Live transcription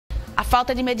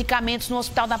falta de medicamentos no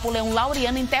Hospital Napoleão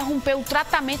Laureano interrompeu o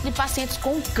tratamento de pacientes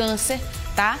com câncer,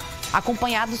 tá?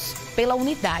 Acompanhados pela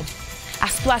unidade. A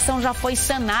situação já foi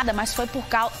sanada, mas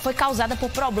foi causada por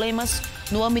problemas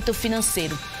no âmbito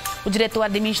financeiro. O diretor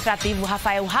administrativo,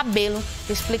 Rafael Rabelo,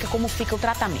 explica como fica o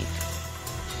tratamento.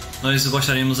 Nós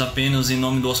gostaríamos apenas, em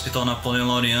nome do Hospital Napoleão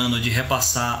Laureano, de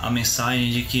repassar a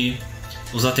mensagem de que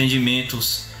os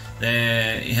atendimentos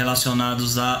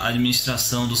relacionados à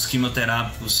administração dos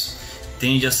quimioterápicos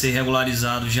tende a ser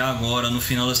regularizado já agora, no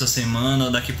final dessa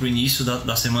semana, daqui para o início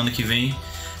da semana que vem.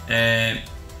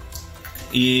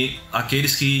 E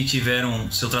aqueles que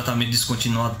tiveram seu tratamento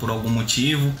descontinuado por algum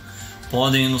motivo,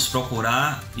 podem nos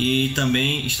procurar e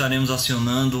também estaremos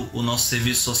acionando o nosso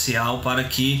serviço social para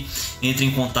que entre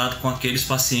em contato com aqueles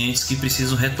pacientes que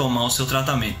precisam retomar o seu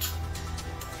tratamento.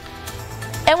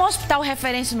 É um hospital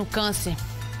referência no câncer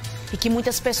e que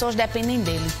muitas pessoas dependem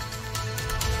dele.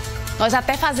 Nós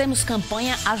até fazemos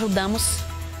campanha, ajudamos,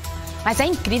 mas é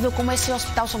incrível como esse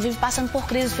hospital só vive passando por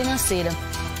crise financeira.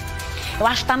 Eu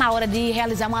acho que está na hora de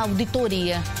realizar uma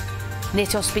auditoria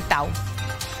nesse hospital,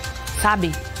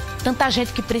 sabe? Tanta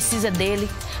gente que precisa dele,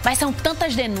 mas são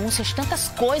tantas denúncias, tantas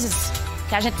coisas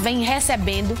que a gente vem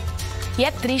recebendo e é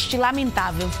triste e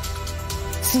lamentável.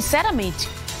 Sinceramente,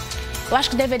 eu acho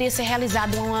que deveria ser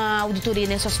realizada uma auditoria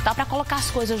nesse hospital para colocar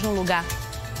as coisas no lugar.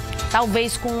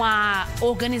 Talvez com a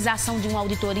organização de uma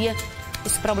auditoria,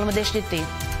 esse problema deixe de ter.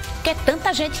 Porque é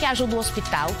tanta gente que ajuda o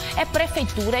hospital, é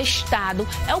prefeitura, é estado,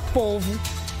 é o povo.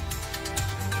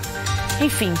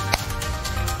 Enfim,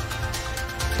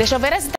 deixa eu ver as